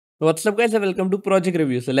What's up guys and welcome to Project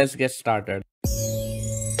Review. So let's get started.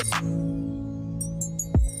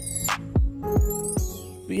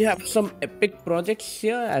 We have some epic projects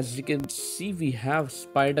here. As you can see, we have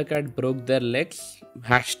Spider Cat broke their legs.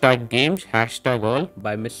 Hashtag games, hashtag all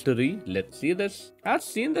by Mystery. Let's see this. I've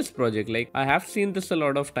seen this project. Like I have seen this a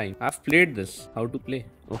lot of time. I've played this. How to play?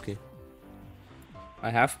 Okay.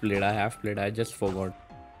 I have played. I just forgot.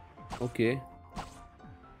 Okay.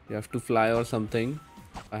 You have to fly or something.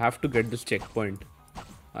 I have to get this checkpoint.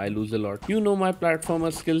 I lose a lot. You know my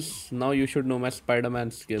platformer skills. Now you should know my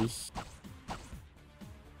Spider-Man skills.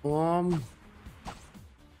 Here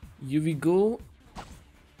we go.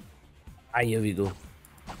 Here we go.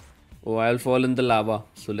 Oh, I'll fall in the lava.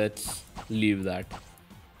 So let's leave that.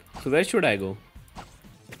 So where should I go?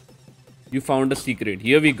 You found a secret.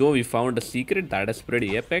 Here we go. We found a secret. That is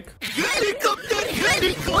pretty epic.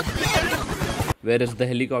 Where is the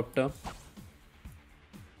helicopter?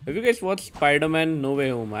 Have you guys watched Spider-Man No Way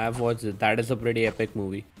Home? I have watched it. That is a pretty epic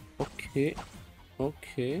movie. Okay.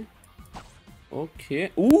 Okay.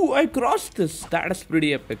 Okay. Ooh, I crossed this. That is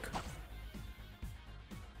pretty epic.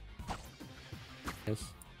 Yes.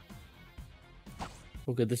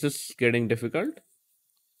 Okay, this is getting difficult.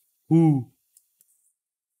 Ooh.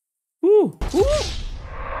 Ooh. Ooh.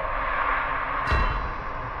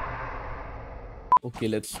 Okay,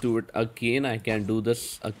 let's do it again. I can do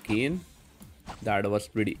this again. That was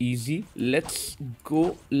pretty easy. Let's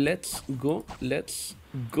go. Let's go. Let's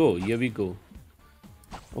go. Here we go.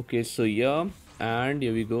 Okay, so yeah, and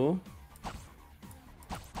here we go.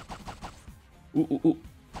 Ooh, ooh, ooh,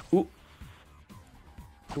 ooh.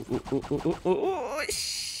 Ooh, ooh, ooh, ooh, ooh, ooh.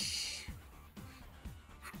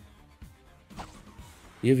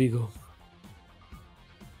 Here we go.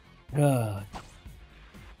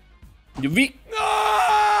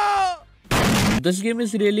 This game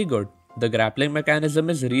is really good. The grappling mechanism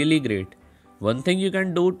is really great. One thing you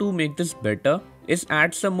can do to make this better is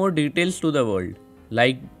add some more details to the world.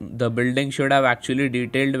 Like the building should have actually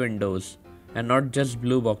detailed windows and not just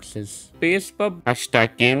blue boxes. Space pub.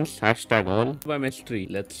 Hashtag games. Hashtag all. By Mystery.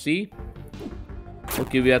 Let's see.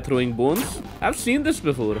 Okay, we are throwing bones. I've seen this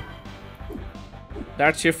before.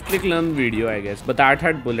 That shift click learn video, I guess. But that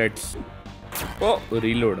had bullets. Oh,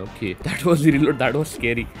 reload. Okay. That was reload. That was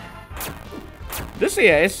scary. This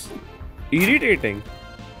AI is irritating.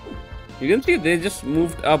 You can see they just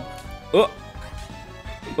moved up. Oh.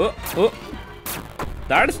 Oh. Oh.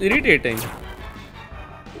 That's irritating.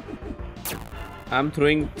 I'm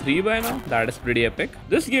throwing 3 by now. That is pretty epic.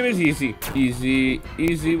 This game is easy. Easy.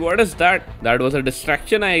 Easy. What is that? That was a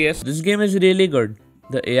distraction, I guess. This game is really good.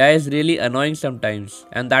 The AI is really annoying sometimes.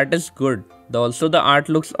 And that is good. Also, the art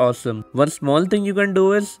looks awesome. One small thing you can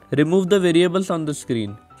do is remove the variables on the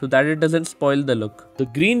screen, so that it doesn't spoil the look. The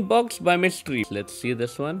green box by Mystery. Let's see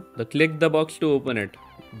this one. Click the box to open it.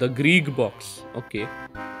 The Greek box. Okay.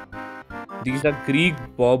 These are Greek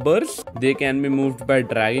bobbers. They can be moved by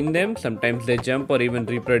dragging them. Sometimes they jump or even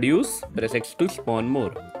reproduce. Press X to spawn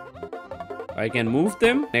more. I can move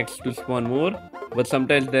them. X to spawn more. But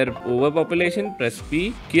sometimes they're overpopulation. Press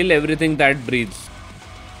P. Kill everything that breathes.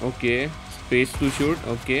 Okay. Space to shoot.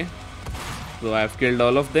 Okay. So I've killed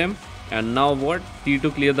all of them. And now what? T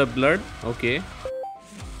to clear the blood. Okay.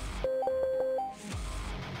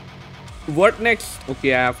 What next?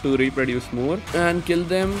 Okay, I have to reproduce more and kill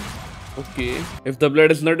them. Okay. If the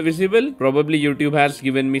blood is not visible, probably YouTube has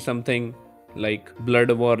given me something like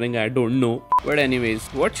blood warning. I don't know. But anyways,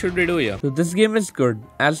 what should we do here? So this game is good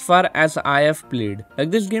as far as I have played.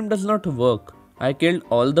 Like this game does not work. I killed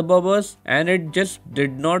all the bobbers and it just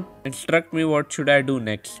did not instruct me what should I do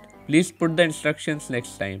next. Please put the instructions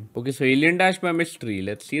next time. Okay, so Alien Dash by Mystery.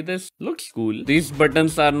 Let's see this. Looks cool. These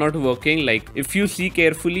buttons are not working. Like if you see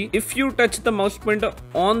carefully, if you touch the mouse pointer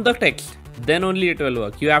on the text, then only it will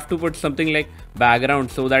work. You have to put something like background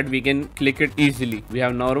so that we can click it easily. We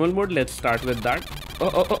have normal mode. Let's start with that.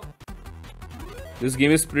 Oh. This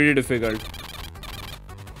game is pretty difficult.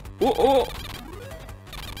 Oh.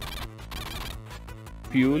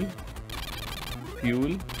 Fuel.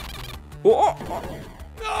 Oh.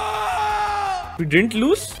 We didn't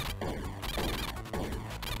lose?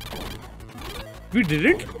 We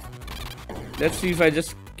didn't? Let's see if I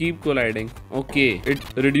just keep colliding. Okay, it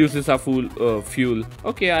reduces our fuel.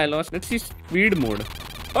 Okay, I lost. Let's see speed mode.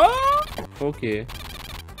 Oh! Okay.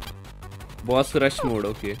 Boss rush mode.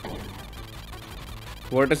 Okay.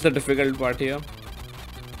 What is the difficult part here?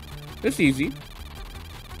 It's easy.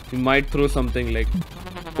 We might throw something like...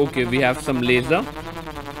 Okay, we have some laser.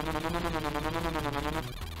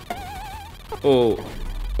 Oh.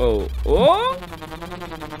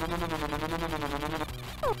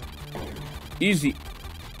 Easy.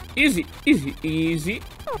 Easy, easy, easy.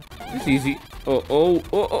 It's easy. Oh, oh,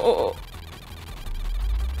 oh, oh, oh.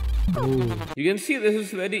 Oh. You can see this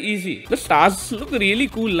is very easy. The stars look really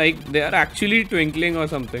cool, like they are actually twinkling or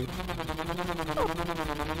something.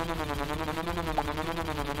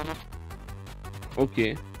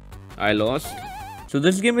 Okay, I lost. So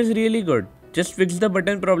this game is really good. Just fix the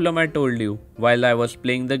button problem I told you while I was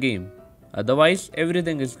playing the game. Otherwise,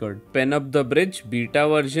 everything is good. Pen Up the Bridge beta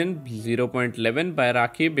version 0.11 by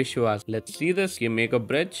Rakhi Bishwas. Let's see this. You make a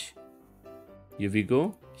bridge. Here we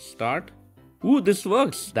go. Start. Ooh, this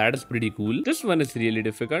works. That is pretty cool. This one is really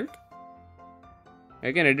difficult.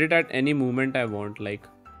 I can edit at any moment I want. Like,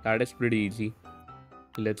 that is pretty easy.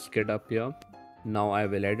 Let's get up here. Now I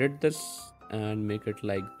will edit this and make it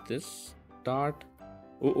like this. Start.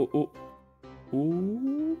 Oh, oh, oh.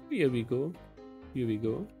 Ooh, here we go. Here we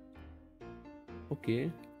go.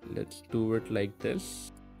 Okay, let's do it like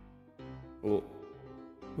this. Oh.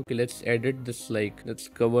 Okay, let's edit this, like, let's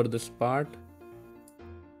cover this part.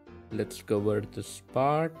 Let's cover this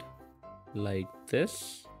part like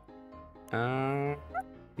this. And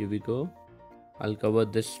here we go. I'll cover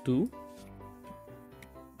this too.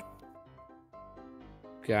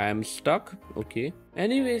 Okay, I am stuck. Okay.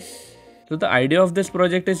 Anyways, so the idea of this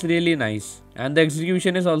project is really nice and the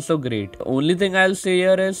execution is also great. The only thing I'll say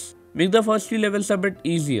here is make the first few levels a bit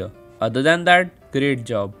easier. Other than that, great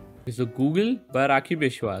job. So Google by Rakhi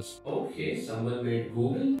Bishwas. Okay, someone made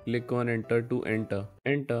Google. Click on enter to enter.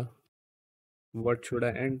 Enter. What should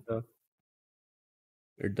I enter?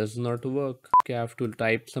 It does not work. Okay, I have to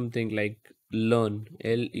type something like learn.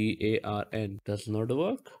 Learn. Does not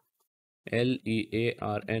work.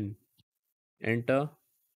 Learn. Enter.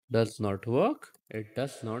 Does not work. It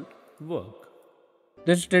does not work.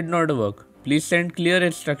 This did not work. Please send clear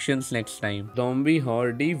instructions next time. Zombie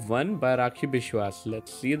Horde 1 by Rakhi Bishwas.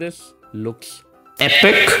 Let's see this. Looks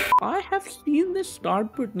epic. I have seen this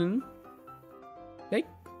start button. Like,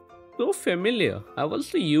 so familiar. I've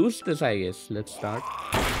also used this, I guess. Let's start.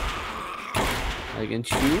 I can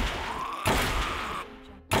shoot.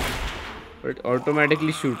 But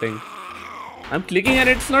automatically shooting. I'm clicking and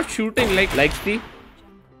it's not shooting. Like the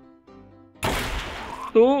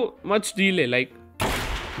so much delay. Like,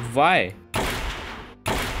 why?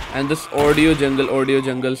 And this audio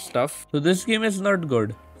jungle stuff. So this game is not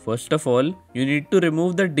good. First of all, you need to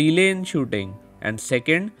remove the delay in shooting. And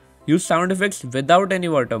second, use sound effects without any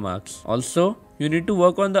watermarks. Also, you need to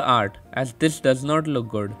work on the art as this does not look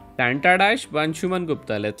good. Santa Dash Banshuman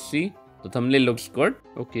Gupta. Let's see. The thumbnail looks good.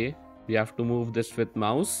 Okay. We have to move this with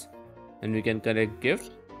mouse. And we can connect gifts.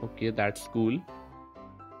 Okay, that's cool.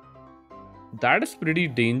 That is pretty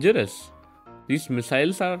dangerous. These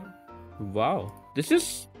missiles are... Wow. This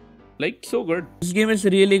is like so good. This game is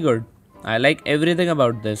really good. I like everything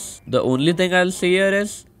about this. The only thing I'll say here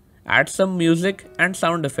is add some music and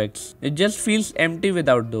sound effects. It just feels empty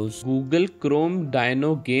without those. Google Chrome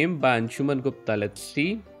Dino game by Anshuman Gupta. Let's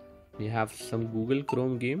see. We have some Google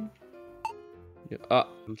Chrome game.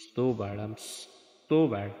 I'm so bad. I'm so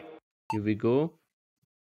bad. Here we go.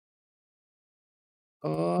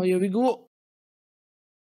 Here we go.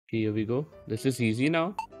 Okay, here we go. This is easy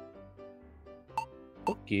now.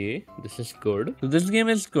 Okay, this is good. So this game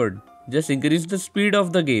is good. Just increase the speed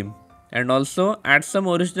of the game. And also add some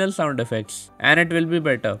original sound effects. And it will be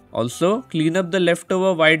better. Also, clean up the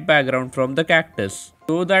leftover white background from the cactus.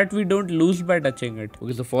 So that we don't lose by touching it.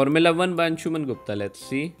 Okay, so Formula 1 by Anshuman Gupta. Let's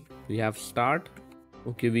see. We have start.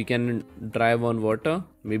 Okay, we can drive on water.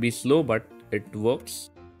 Maybe slow, but it works.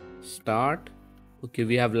 Start. Okay,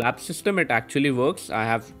 we have lap system. It actually works.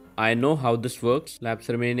 I know how this works. Laps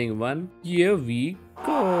remaining 1. Here we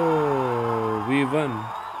go. We won.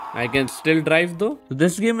 I can still drive though. So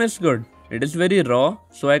this game is good. It is very raw,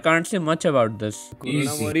 so I can't say much about this.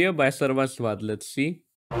 Corona Warrior by Sarva Swad. Let's see.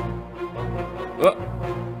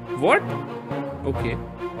 What? Okay.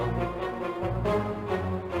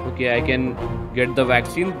 Okay, I can get the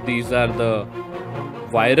vaccine. These are the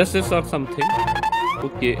viruses or something.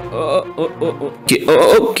 Okay. Okay.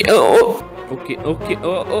 Okay.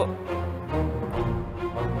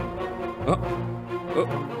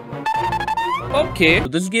 Okay. So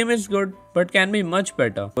this game is good, but can be much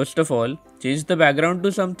better. First of all, change the background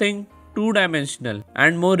to something two-dimensional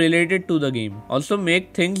and more related to the game. Also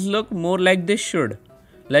make things look more like they should.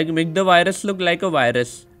 Like make the virus look like a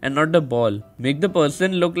virus and not a ball. Make the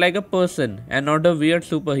person look like a person and not a weird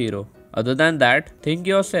superhero. Other than that, think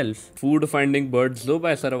yourself. Food Finding Birds Zoo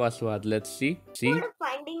by Saravaswad. Let's see. Food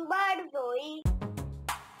Finding Birds Zoe.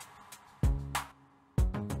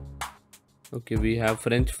 Okay, we have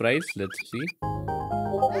French fries. Let's see.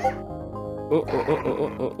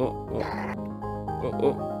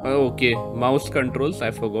 Okay, mouse controls,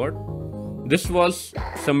 I forgot. This was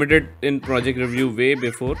submitted in project review way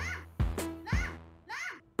before.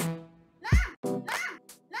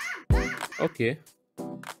 Okay,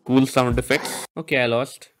 cool sound effects. Okay, I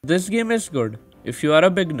lost. This game is good if you are a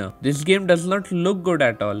beginner. This game does not look good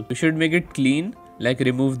at all. You should make it clean, like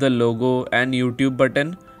remove the logo and YouTube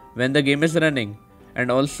button when the game is running.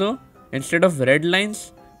 And also, instead of red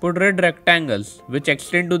lines, put red rectangles which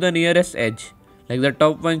extend to the nearest edge. Like the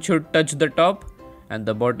top one should touch the top and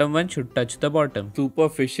the bottom one should touch the bottom. Super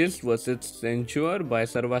Fishes vs Censure by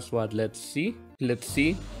Sarvaswad. Let's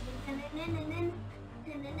see.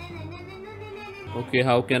 Okay,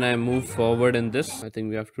 how can I move forward in this? I think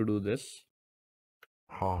we have to do this.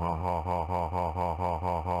 Ha ha ha ha ha ha ha ha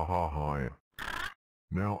ha ha ha ha.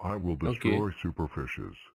 Now I will destroy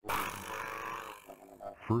superfishes.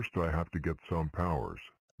 First I have to get some powers.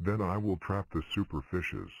 Then I will trap the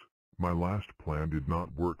superfishes. My last plan did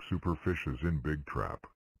not work superfishes in Big Trap.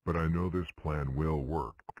 But I know this plan will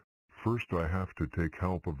work. First I have to take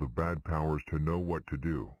help of the bad powers to know what to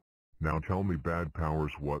do. Now tell me bad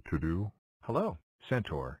powers what to do? Hello,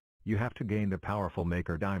 Centaur. You have to gain the powerful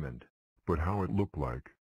Maker Diamond. But how it look like?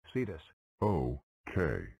 See this?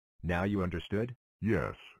 Okay. Now you understood?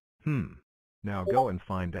 Yes. Now go and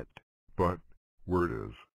find it. But, where it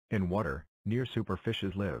is? In water, near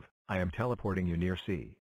superfishes live. I am teleporting you near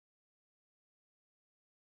sea.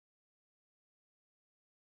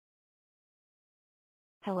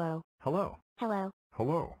 Hello. Hello. Hello.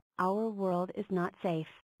 Hello. Our world is not safe.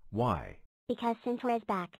 Why? Because Centaur is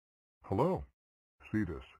back. Hello. See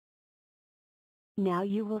this? Now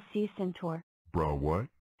you will see Centaur. Bruh what?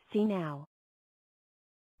 See now.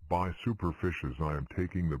 By superfishes I am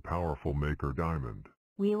taking the powerful Maker Diamond.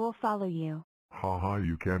 We will follow you. Haha,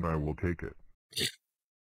 you can, I will take it.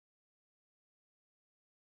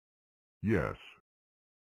 Yes.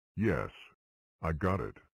 Yes. I got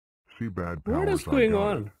it. See bad powers, What is I going got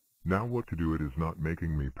on? it. Now what to do, it is not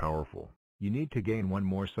making me powerful. You need to gain one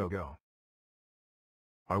more, so go.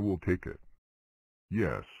 I will take it.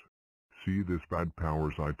 Yes. See this bad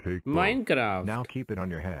powers I take. Bro. Minecraft. Now keep it on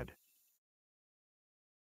your head.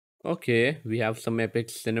 Okay, we have some epic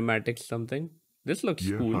cinematics something. This looks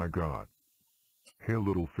Yes, cool. I got. Hey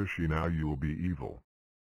little fishy, now you will be evil.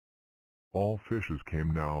 All fishes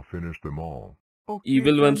came, now finish them all. Okay,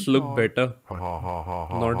 Evil ones look Centaur. better. Ha ha ha ha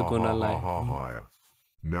ha. Not ha, gonna ha, lie. Ha, ha, ha.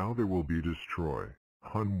 Now there will be destroy.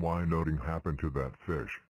 Hun, why nothing happened to that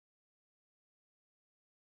fish?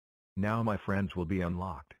 Now my friends will be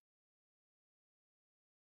unlocked.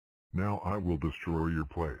 Now I will destroy your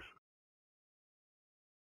place.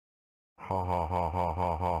 Ha ha ha ha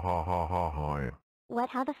ha ha ha ha ha ha. What?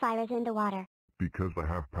 How the fire is in the water? Because I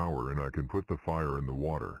have power and I can put the fire in the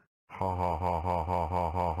water. Ha ha ha ha ha ha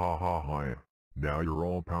ha ha ha ha. Now your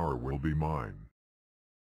all power will be mine.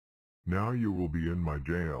 Now you will be in my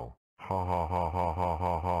jail. Ha ha ha ha ha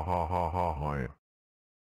ha ha ha ha ha ha.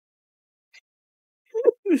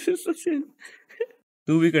 This is such a...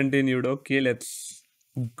 To be continued. Okay, let's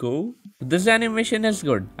go. This animation is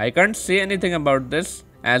good. I can't say anything about this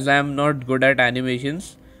as I am not good at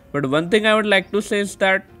animations. But one thing I would like to say is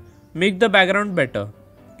that make the background better.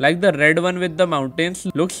 Like the red one with the mountains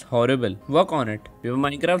looks horrible. Work on it. Paper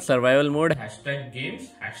Minecraft survival mode. Hashtag games.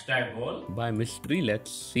 Hashtag all. By mystery. Let's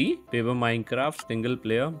see. Paper Minecraft single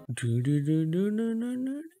player.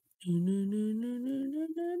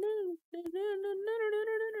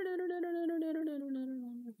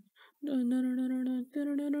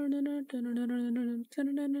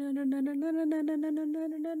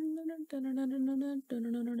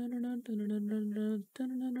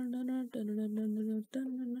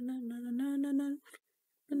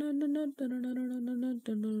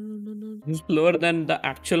 It's slower than the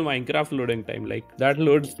actual Minecraft loading time. Like that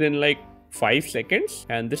loads in like 5 seconds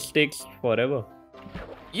and this takes forever.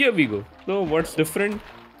 Here we go. So what's different?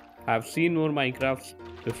 I've seen more Minecrafts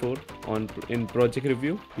before in project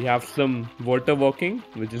review. We have some water walking,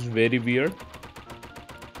 which is very weird.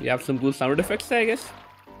 We have some cool sound effects, I guess.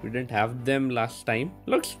 We didn't have them last time.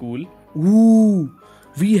 Looks cool. Ooh,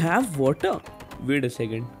 we have water. Wait a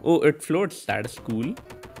second. Oh, it floats. That is cool.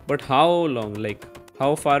 But how long? Like,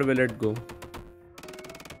 how far will it go?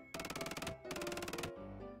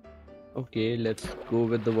 Okay, let's go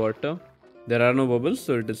with the water. There are no bubbles,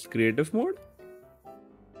 so it is creative mode.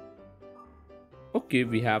 Okay,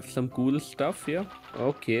 we have some cool stuff here.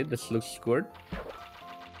 Okay, this looks good.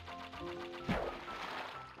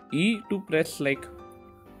 E to press like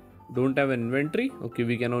don't have an inventory. Okay,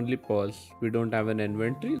 we can only pause. We don't have an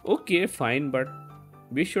inventory. Okay, fine, but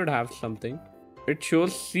we should have something. It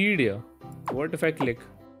shows seed here. What if I click?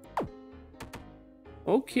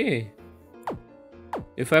 Okay.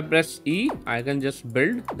 If I press E, I can just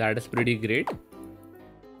build. That is pretty great.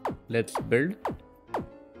 Let's build.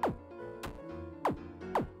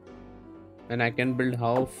 And I can build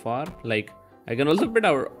how far? Like, I can also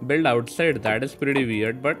build outside. That is pretty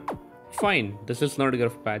weird, but fine. This is not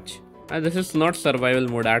graph patch. And this is not survival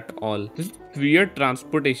mode at all. This is weird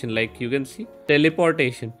transportation. Like, you can see.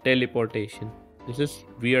 Teleportation. This is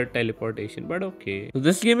weird teleportation, but okay. So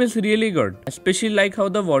this game is really good, especially like how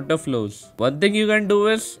the water flows. One thing you can do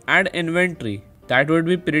is add inventory. That would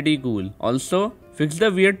be pretty cool. Also, fix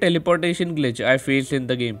the weird teleportation glitch I faced in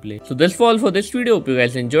the gameplay. So that's all for this video. Hope you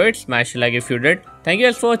guys enjoyed. Smash a like if you did. Thank you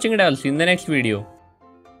guys for watching and I'll see you in the next video.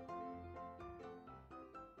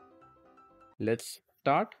 Let's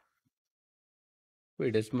start.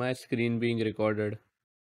 Wait, is my screen being recorded?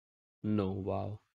 No, wow.